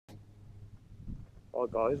Hi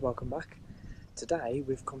guys, welcome back. Today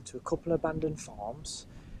we've come to a couple of abandoned farms.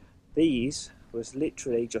 These was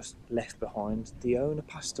literally just left behind. The owner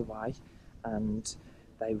passed away and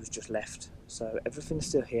they was just left. So everything's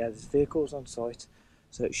still here, there's vehicles on site.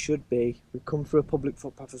 So it should be, we've come through a public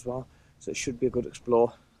footpath as well, so it should be a good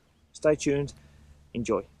explore. Stay tuned,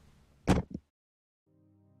 enjoy.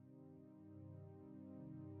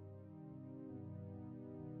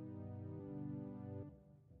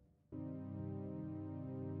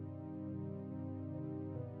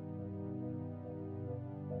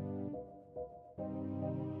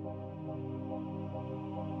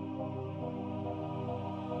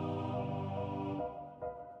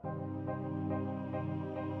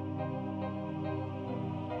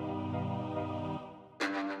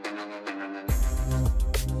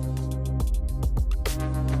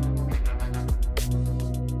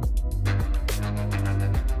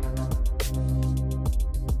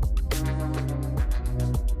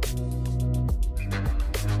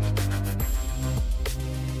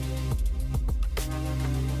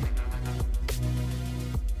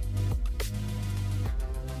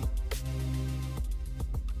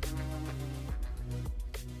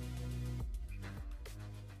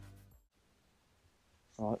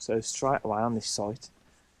 Right, so straight away on this site,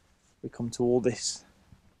 we come to all this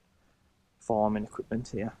farming equipment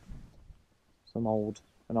here. An old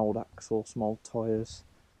axle, some old tyres,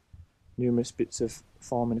 numerous bits of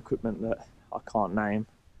farming equipment that I can't name,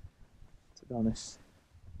 to be honest.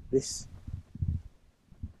 This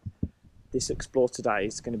explore today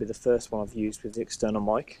is going to be the first one I've used with the external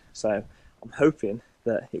mic, so I'm hoping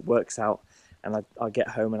that it works out and I get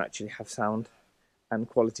home and actually have sound and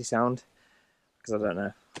quality sound, because I don't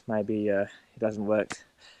know, maybe it doesn't work.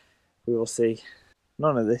 We will see.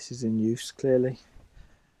 None of this is in use, clearly.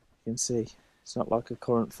 You can see it's not like a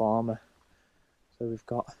current farmer. So we've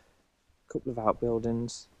got a couple of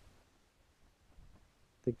outbuildings.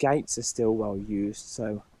 The gates are still well used,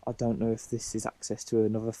 so I don't know if this is access to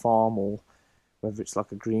another farm or whether it's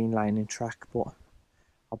like a green laning track, but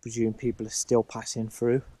I presume people are still passing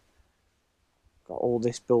through. Got all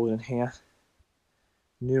this building here,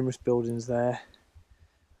 numerous buildings there,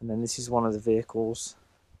 and then this is one of the vehicles.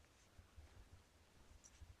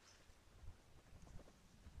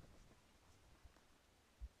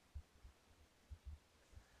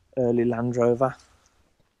 Early Land Rover.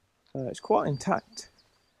 It's quite intact.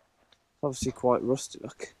 Obviously quite rusty,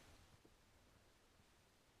 look.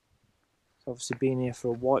 It's obviously been here for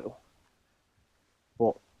a while.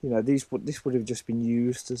 But, you know, this would have just been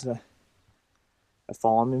used as a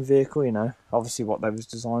farming vehicle, you know. Obviously what they was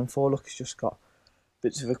designed for. Look, it's just got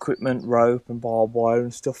bits of equipment, rope and barbed wire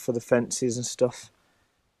and stuff for the fences and stuff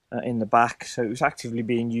in the back. So it was actively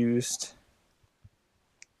being used.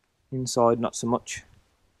 Inside, not so much.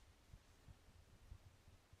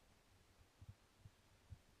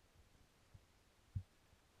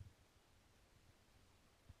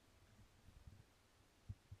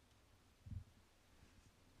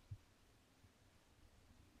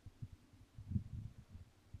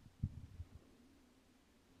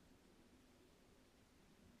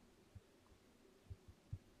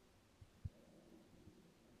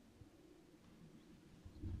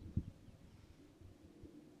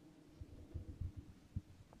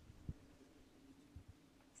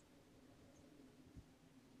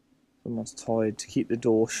 Someone's tied to keep the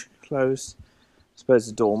door closed. I suppose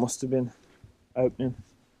the door must have been opening.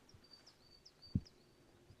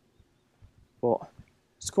 But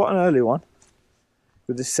it's quite an early one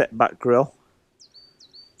with the setback grille.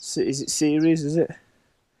 Is it series, is it?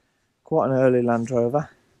 Quite an early Land Rover.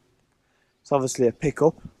 It's obviously a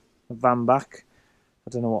pickup, a van back. I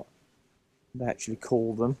don't know what they actually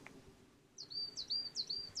call them.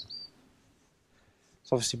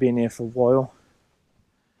 It's obviously been here for a while.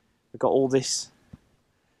 We've got all this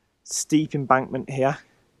steep embankment here,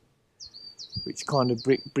 which kind of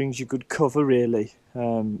brings you good cover, really,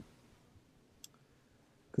 because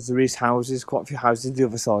there is houses, quite a few houses the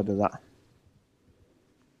other side of that.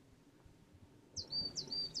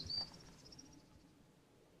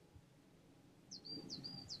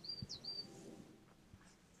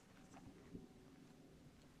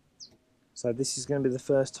 So this is going to be the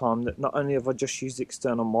first time that not only have I just used the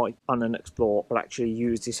external mic on an Explorer, but actually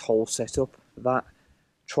used this whole setup. That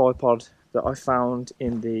tripod that I found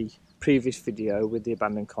in the previous video with the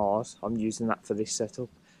abandoned cars, I'm using that for this setup.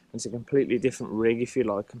 It's a completely different rig, if you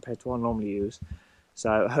like, compared to what I normally use.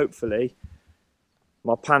 So hopefully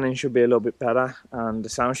my panning should be a little bit better and the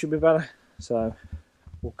sound should be better. So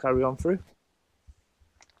we'll carry on through.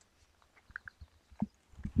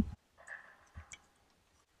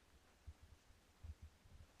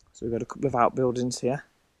 So we've got a couple of outbuildings here.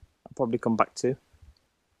 I'll probably come back to.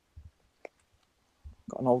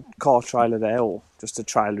 Got an old car trailer there, or just a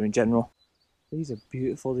trailer in general. These are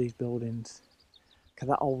beautiful, these buildings. Look at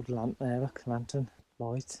that old lamp there, look, lantern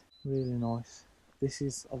light, really nice. This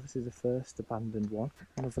is obviously the first abandoned one.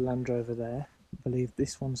 Another Land Rover there. I believe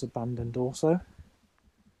this one's abandoned also.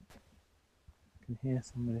 I can hear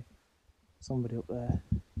somebody up there.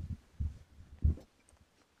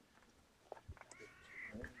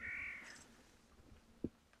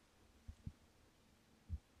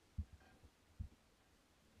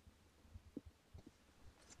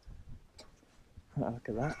 Look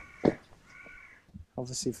at that.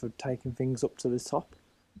 Obviously for taking things up to the top.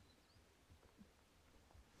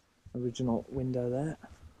 Original window there.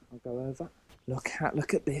 I'll go over.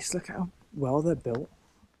 Look at this. Look how well they're built.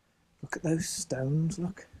 Look at those stones.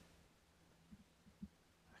 Look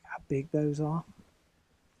how big those are.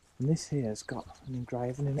 And this here has got an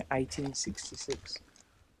engraving in it, 1866.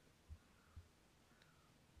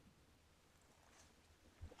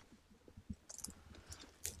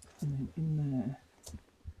 And then in there,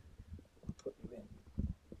 I'll put you in.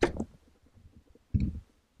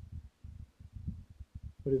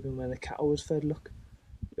 Would have been where the cattle was fed, look.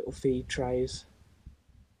 Little feed trays,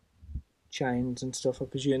 chains and stuff. I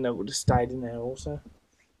presume that would have stayed in there also.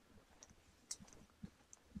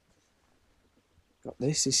 Got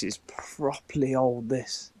this is properly old,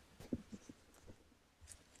 this.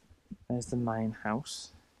 There's the main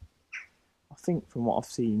house. I think from what I've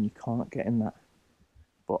seen you can't get in that.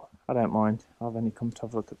 But I don't mind. I've only come to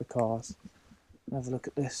have a look at the cars. And have a look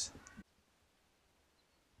at this.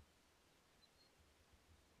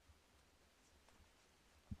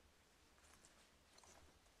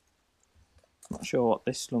 Not sure what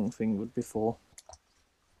this long thing would be for.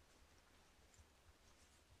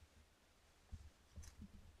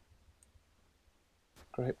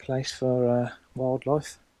 Great place for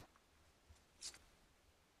wildlife.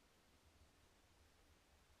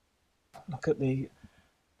 Look at the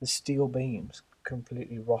steel beams,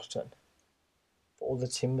 completely rotten. But all the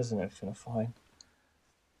timbers and everything are fine.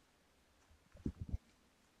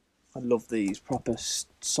 I love these proper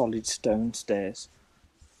solid stone stairs.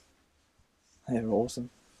 They're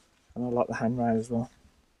awesome. And I like the handrail as well.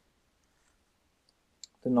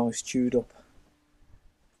 The nice chewed up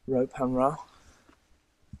rope handrail.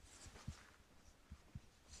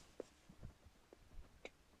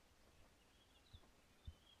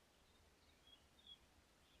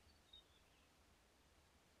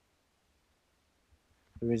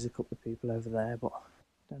 There is a couple of people over there, but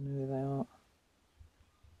I don't know who they are.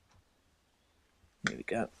 Here we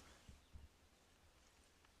go.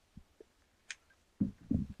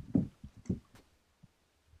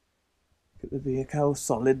 Look at the vehicle, how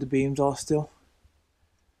solid the beams are still.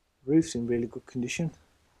 The roof's in really good condition.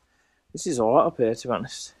 This is alright up here, to be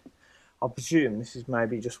honest. I presume this is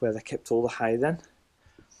maybe just where they kept all the hay then.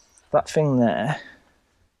 That thing there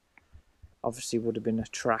obviously would have been a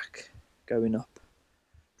track going up,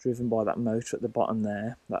 driven by that motor at the bottom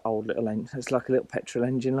there, that old little engine. It's like a little petrol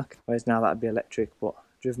engine, look. Whereas now that'd be electric, but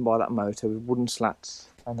driven by that motor with wooden slats.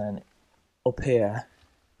 And then up here,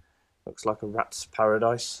 looks like a rat's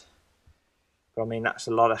paradise. But I mean, that's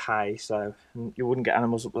a lot of hay, so you wouldn't get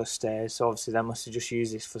animals up the stairs, so obviously they must have just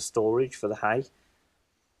used this for storage for the hay.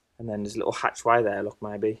 And then there's a little hatchway there, look,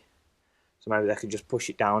 maybe. So maybe they could just push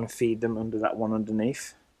it down and feed them under that one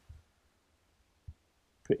underneath.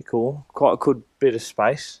 Pretty cool. Quite a good bit of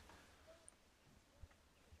space.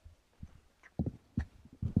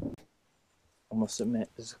 I must admit,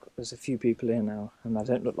 there's a few people here now, and they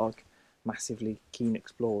don't look like massively keen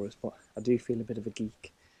explorers, but I do feel a bit of a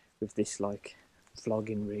geek with this like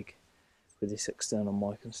vlogging rig, with this external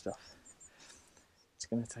mic and stuff. It's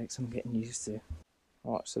going to take some getting used to.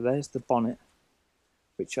 Alright, so there's the bonnet,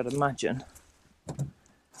 which I'd imagine,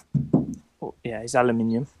 oh yeah, is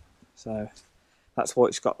aluminium, so that's why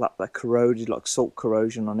it's got that corroded, like salt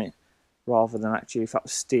corrosion on it, rather than actually if that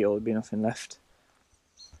was steel there'd be nothing left.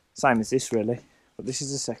 Same as this really, but this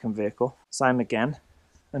is the second vehicle. Same again,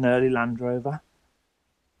 an early Land Rover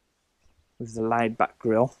with the laid back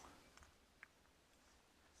grille.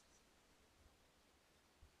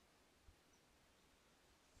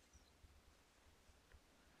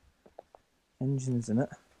 Engines in it,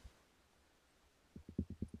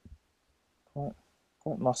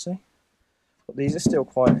 quite mossy, but these are still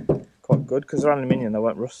quite good because they're aluminium. They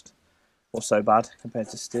won't rust or so bad compared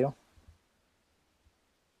to steel.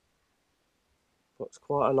 But it's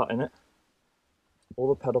quite a lot in it. All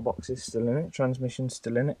the pedal boxes still in it, transmission's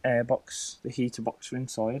still in it, airbox, the heater box are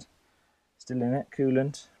inside, still in it,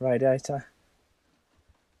 coolant, radiator.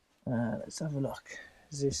 Let's have a look.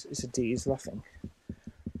 Is this? It's a diesel, I think.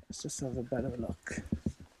 Let's just have a better look.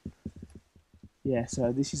 Yeah,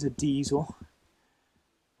 so this is a diesel.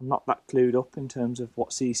 I'm not that clued up in terms of what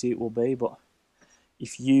CC it will be, but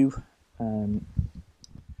if you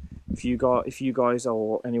guys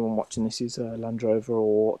or anyone watching this is a Land Rover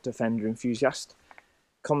or Defender enthusiast,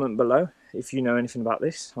 comment below if you know anything about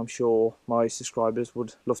this. I'm sure my subscribers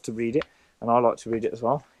would love to read it, and I like to read it as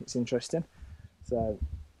well. It's interesting. So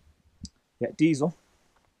yeah, diesel.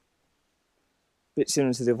 Bit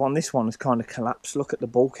similar to the other one. This one has kind of collapsed. Look at the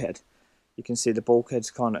bulkhead. You can see the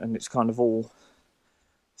bulkhead's kind of, and it's kind of all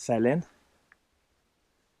fell in.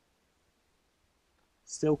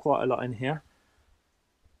 Still quite a lot in here.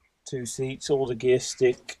 2 seats, all the gear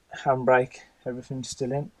stick, handbrake, everything's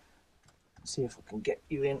still in. Let's see if I can get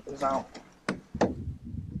you in without.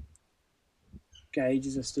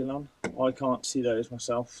 Gauges are still on. I can't see those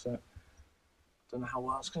myself, so don't know how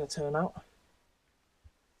well it's going to turn out.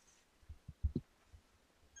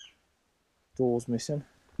 Doors missing.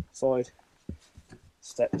 Side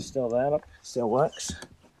step is still there, look, still works.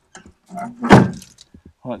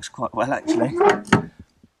 Works quite well actually.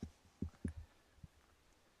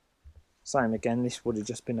 Same again, this would have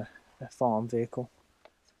just been a farm vehicle.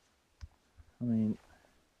 I mean,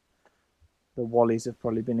 the Wallies have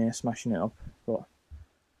probably been here smashing it up, but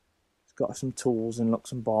it's got some tools and look,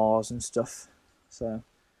 some bars and stuff, so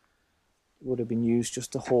it would have been used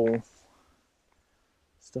just to haul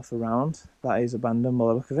stuff around. That is abandoned by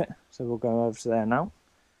the look of it, so we'll go over to there now.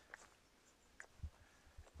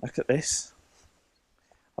 Look at this.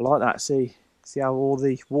 I like that. See how all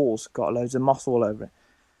the walls got loads of moss all over it.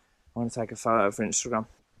 I want to take a photo for Instagram.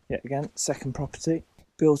 Yet again, second property,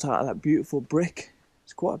 built out of that beautiful brick.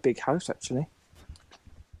 It's quite a big house actually.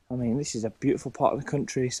 I mean, this is a beautiful part of the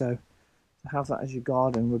country, so to have that as your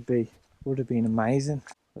garden would have been amazing.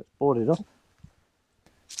 Let's board it up.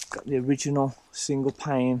 Got the original single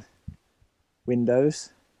pane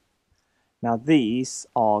windows. Now these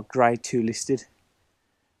are grade 2 listed.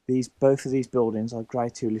 Both of these buildings are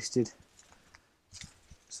grade 2 listed.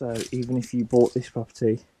 So even if you bought this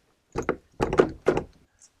property,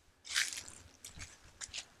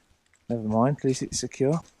 never mind, at least it's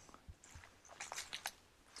secure.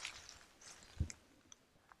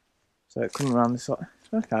 So coming around this side,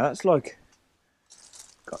 okay, that's like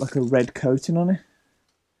got like a red coating on it.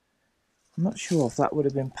 I'm not sure if that would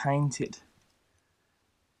have been painted.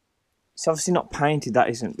 It's obviously not painted, that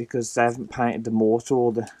isn't, because they haven't painted the mortar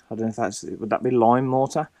or the, I don't know if that's, would that be lime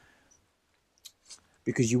mortar?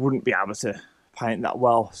 Because you wouldn't be able to paint that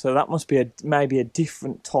well. So that must be maybe a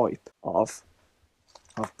different type of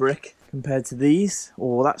brick compared to these.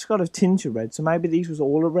 Or that's got a tinge of red, so maybe these was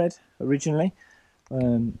all a red originally.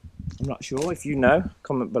 I'm not sure. If you know,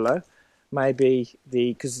 comment below. Maybe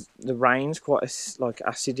because the rain's quite like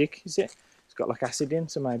acidic, is it? It's got like acid in,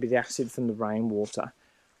 so maybe the acid from the rainwater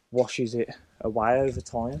washes it away over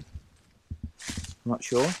time. I'm not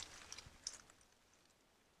sure.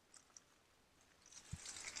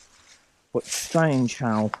 But it's strange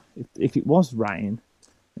how, if it was rain,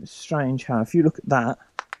 it's strange how if you look at that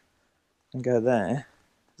and go there,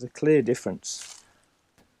 there's a clear difference.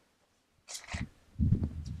 Get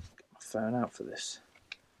my phone out for this.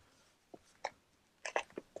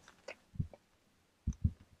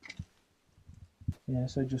 Yeah,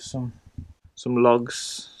 so just some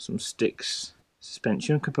logs, some sticks,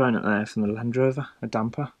 suspension component there from the Land Rover, a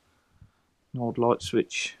damper, an old light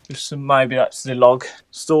switch. Just some, maybe that's the log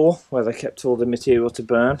store where they kept all the material to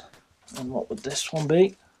burn. And what would this one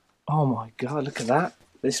be? Oh my god, look at that.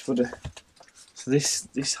 This would have, so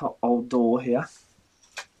this old door here,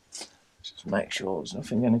 just make sure there's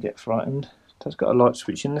nothing going to get frightened. It's got a light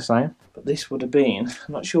switch in the same, but this would have been,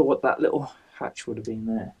 I'm not sure what that little hatch would have been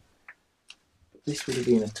there. But this would have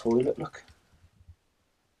been a toilet, look.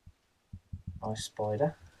 Nice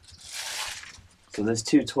spider. So there's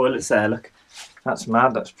 2 toilets there, look. That's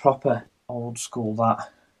mad, that's proper old school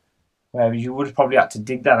that. Where you would have probably had to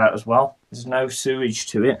dig that out as well. There's no sewage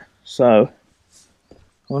to it. So, I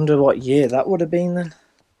wonder what year that would have been then.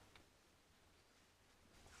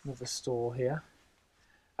 Another store here.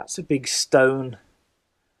 That's a big stone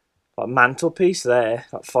like mantelpiece there,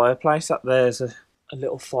 that fireplace. Up there's a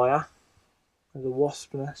little fire. There's a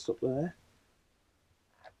wasp nest up there.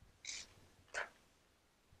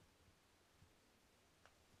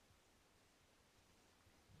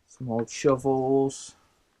 Some old shovels,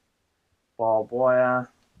 barbed wire,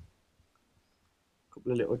 a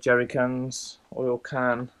couple of little jerry cans, oil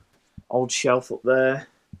can, old shelf up there.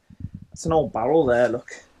 That's an old barrel there,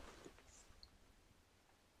 look.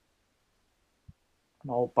 An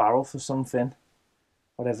old barrel for something,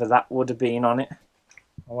 whatever that would have been on it.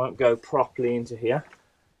 I won't go properly into here.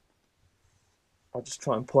 I'll just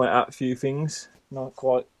try and point out a few things. Not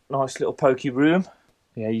quite nice little pokey room.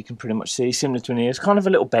 Yeah, you can pretty much see, similar to an ear. It's kind of a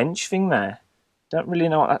little bench thing there. Don't really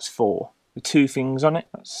know what that's for. With two things on it.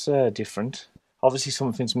 That's different. Obviously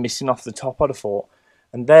something's missing off the top, I'd have thought.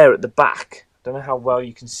 And there at the back, I don't know how well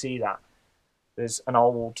you can see that. There's an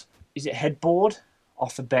old, is it headboard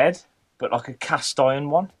off a bed? But like a cast iron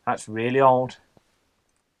one. That's really old.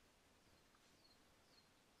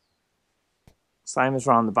 Same as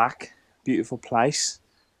round the back. Beautiful place.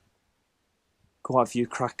 Quite a few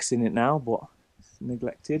cracks in it now, but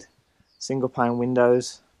neglected. Single pane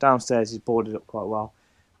windows. Downstairs is boarded up quite well.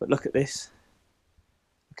 But look at this.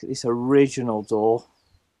 Look at this original door.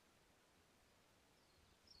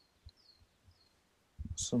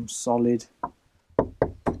 Some solid,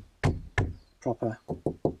 proper,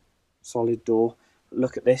 solid door. But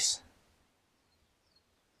look at this.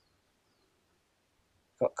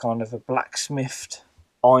 Got kind of a blacksmithed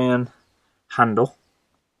iron handle.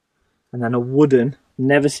 And then a wooden,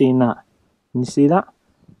 never seen that. Can you see that?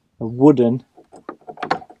 A wooden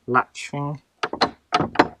latch thing.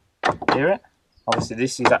 Hear it? Obviously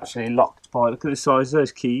this is actually locked by, look at the size of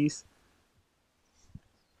those keys.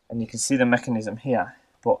 And you can see the mechanism here.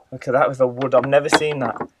 But look at that with a wood, I've never seen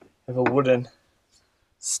that. With a wooden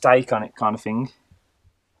stake on it kind of thing.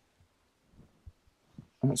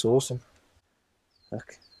 That's awesome.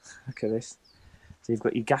 Look at this. So you've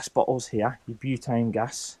got your gas bottles here, your butane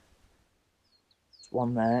gas. There's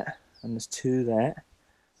one there, and there's two there.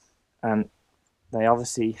 And they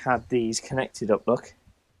obviously had these connected up, look.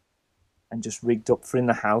 And just rigged up for in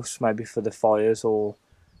the house, maybe for the fires or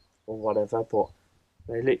whatever. But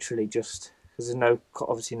they literally just, because there's no,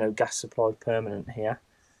 obviously no gas supply permanent here.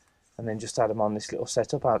 And then just had them on this little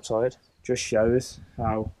setup outside. Just shows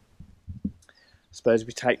how, I suppose,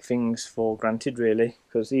 we take things for granted really.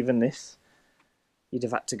 Because even this, you'd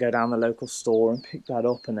have had to go down the local store and pick that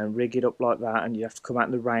up and then rig it up like that, and you have to come out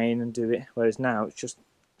in the rain and do it. Whereas now it's just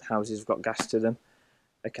houses have got gas to them.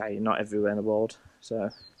 Okay, not everywhere in the world, so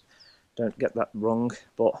don't get that wrong.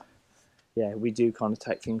 But yeah, we do kind of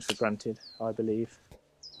take things for granted, I believe.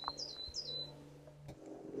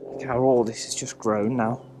 Look how all this has just grown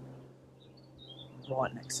now.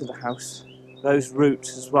 Right next to the house. Those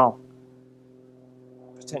roots as well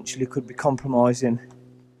potentially could be compromising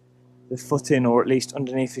the footing, or at least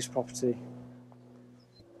underneath this property.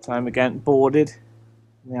 Same again, boarded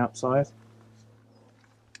on the outside.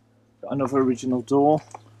 Got another original door.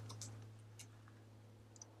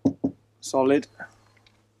 Solid.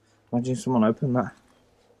 Imagine someone opened that.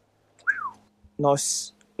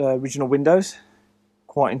 Nice original windows,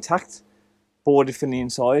 quite intact. Boarded from the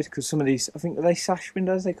inside, because some of these, I think, are they sash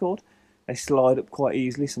windows they're called? They slide up quite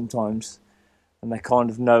easily sometimes, and they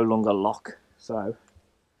kind of no longer lock. So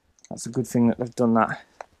that's a good thing that they've done that.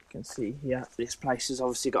 You can see here, this place has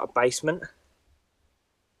obviously got a basement,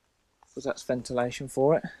 because that's ventilation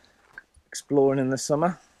for it. Exploring in the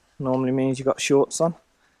summer normally means you've got shorts on,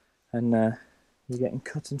 and you're getting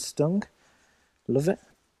cut and stung. Love it.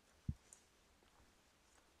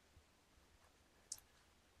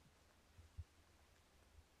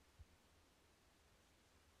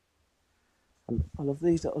 I love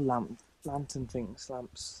these little lantern things,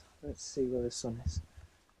 lamps. Let's see where the sun is.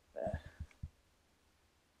 There.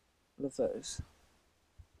 Love those.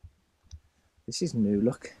 This is new,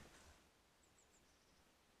 look.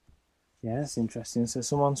 Yeah, that's interesting. So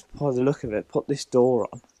someone's, by the look of it, put this door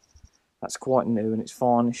on. That's quite new, and it's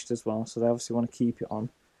varnished as well, so they obviously want to keep it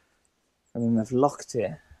on. And then they've locked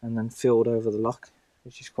it and then filled over the lock,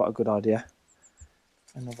 which is quite a good idea.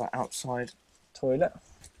 Another outside toilet.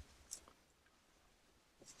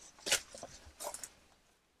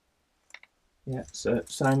 Yeah, so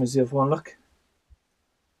same as the other one, look.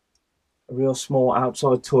 A real small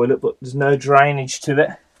outside toilet, but there's no drainage to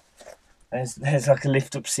it. There's like a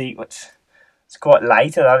lift up seat, which it's quite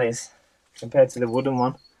lighter, that is, compared to the wooden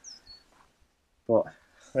one. But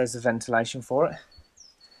there's the ventilation for it.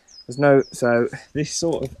 There's no, so this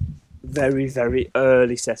sort of very, very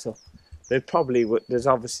early setup. There's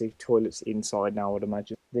obviously toilets inside now, I would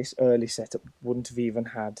imagine. This early setup wouldn't have even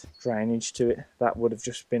had drainage to it. That would have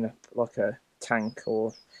just been like a tank,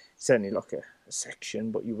 or certainly like a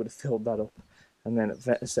section, but you would have filled that up. And then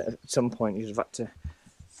at some point you'd have had to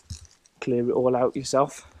clear it all out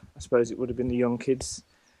yourself. I suppose it would have been the young kids.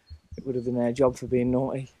 It would have been their job for being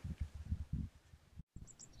naughty.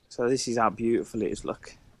 So this is how beautiful it is,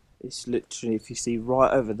 look. It's literally, if you see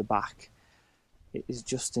right over the back, it is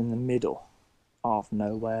just in the middle of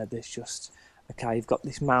nowhere. There's just, okay, you've got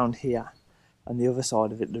this mound here, and the other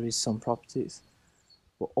side of it there is some properties.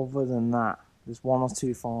 But other than that, There's one or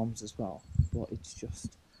two farms as well, but it's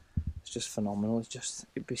just phenomenal.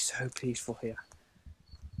 It'd be so peaceful here.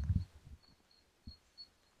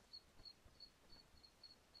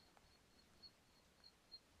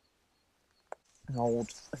 A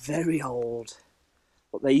very old,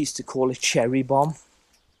 what they used to call a cherry bomb.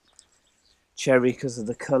 Cherry because of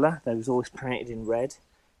the colour, they was always painted in red,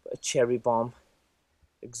 but a cherry bomb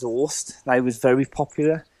exhaust. They was very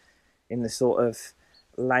popular in the sort of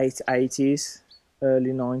late 80s,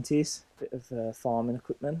 early 90s. Bit of farming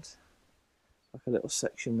equipment, like a little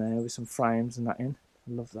section there with some frames and that in.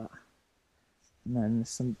 I love that. And then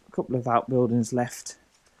there's a couple of outbuildings left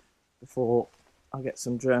before I get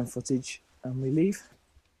some drone footage and we leave.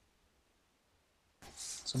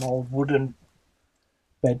 Some old wooden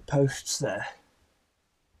bedposts there,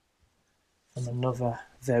 and another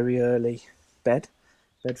very early bed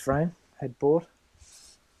frame, headboard.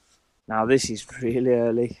 Now this is really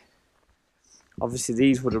early. Obviously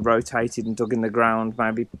these would have rotated and dug in the ground,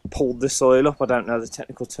 maybe pulled the soil up. I don't know the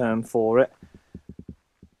technical term for it.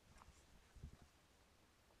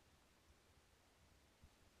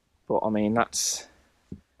 But I mean, that's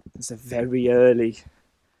a very early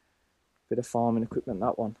bit of farming equipment,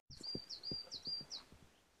 that one.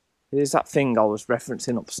 Here's that thing I was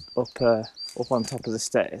referencing up on top of the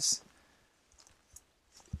stairs.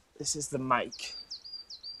 This is the make.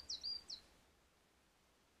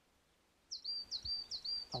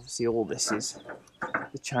 Obviously all this is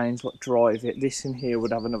the chains what drive it. This in here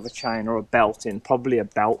would have another chain or a belt in, probably a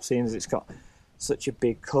belt, seeing as it's got such a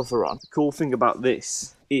big cover on. The cool thing about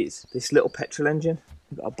this is this little petrol engine.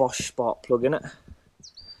 You've got a Bosch spark plug in it.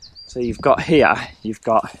 So you've got here, you've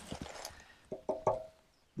got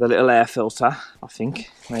the little air filter, I think,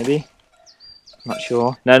 maybe. Not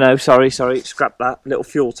sure. No, sorry, scrap that. Little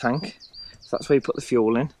fuel tank. So that's where you put the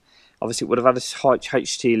fuel in. Obviously it would have had a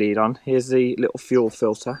HT lead on. Here's the little fuel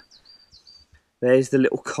filter. There's the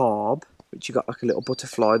little carb, which you got like a little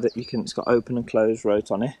butterfly that you can, it's got open and close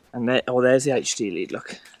wrote on it. And there, oh, there's the HT lead,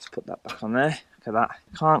 look. Let's put that back on there. Look at that.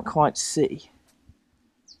 Can't quite see.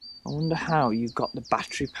 I wonder how you've got the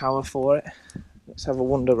battery power for it. Let's have a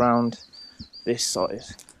wander around this side.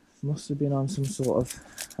 Must have been on some sort of...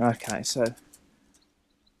 Okay, so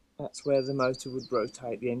that's where the motor would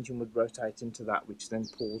rotate, the engine would rotate into that, which then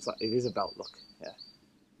pulls that. It is a belt, look. Yeah,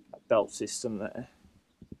 that belt system there.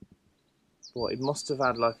 But it must have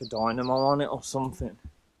had like a dynamo on it or something.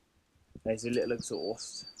 There's a little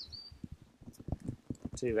exhaust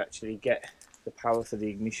to actually get the power for the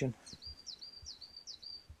ignition.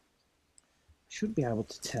 Should be able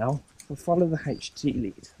to tell. If I follow the HT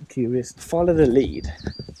lead, I'm curious. Follow the lead.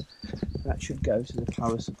 That should go to the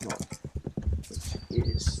power supply, which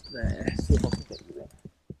is there. See if I can get you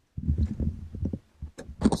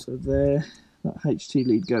there. So there, that HT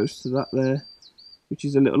lead goes to that there, which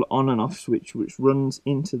is a little on and off switch which runs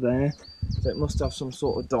into there. So it must have some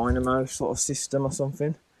sort of dynamo sort of system or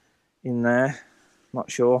something in there. Not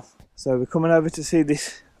sure. So we're coming over to see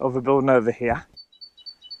this other building over here.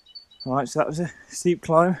 Alright, so that was a steep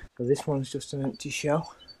climb. So this one's just an empty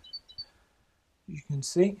shell. You can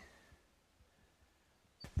see.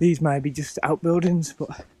 These may be just outbuildings,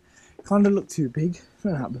 but kind of look too big for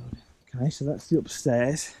an outbuilding. Okay, so that's the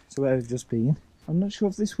upstairs, so where we've just been. I'm not sure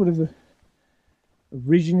if this would have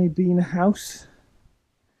originally been a house,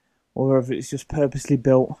 or if it's just purposely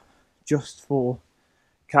built just for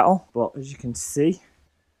cattle. But as you can see,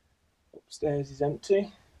 upstairs is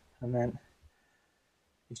empty, and then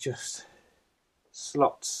it's just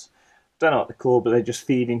slots. Don't know what they're called, but they're just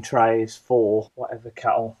feeding trays for whatever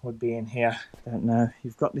cattle would be in here. Don't know.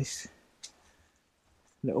 You've got this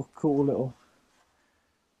little cool little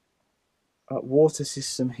water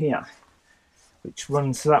system here, which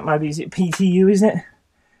runs to that. Maybe is it PTU? Is it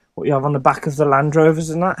what you have on the back of the Land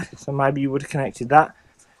Rovers and that? So maybe you would have connected that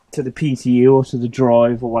to the PTU or to the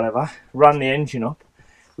drive or whatever. Run the engine up,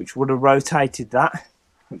 which would have rotated that.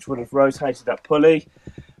 Which would have rotated that pulley,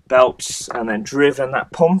 belts, and then driven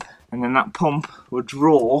that pump. And then that pump would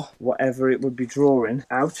draw whatever it would be drawing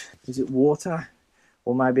out. Is it water?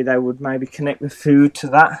 Or maybe they would maybe connect the food to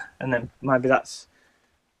that. And then maybe does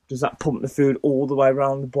that pump the food all the way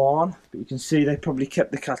around the barn? But you can see they probably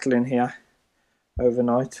kept the cattle in here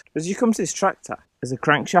overnight. As you come to this tractor, there's a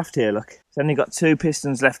crankshaft here, look. It's only got 2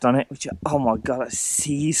 pistons left on it, which are, oh my god, that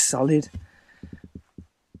sees solid.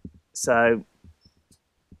 So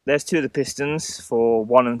there's 2 of the pistons for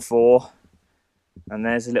 1 and 4, and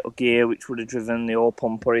there's a little gear which would have driven the oil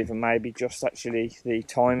pump, or even maybe just actually the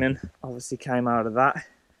timing obviously came out of that.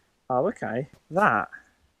 Oh, okay, that.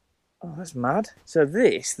 Oh, that's mad. So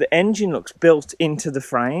this, the engine looks built into the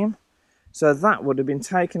frame. So that would have been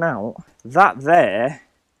taken out. That there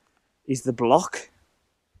is the block.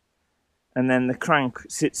 And then the crank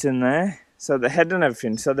sits in there. So the head and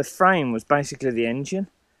everything. So the frame was basically the engine.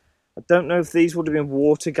 I don't know if these would have been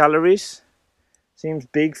water galleries. Seems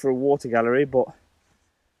big for a water gallery, but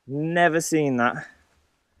never seen that.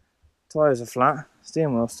 Tyres are flat,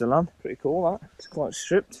 steering wheel's still on. Pretty cool that. It's quite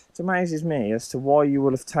stripped. It amazes me as to why you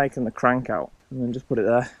would have taken the crank out and then just put it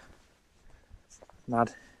there.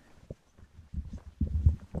 Mad.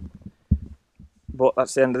 But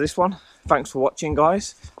that's the end of this one. Thanks for watching,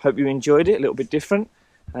 guys. Hope you enjoyed it, a little bit different.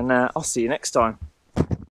 And I'll see you next time.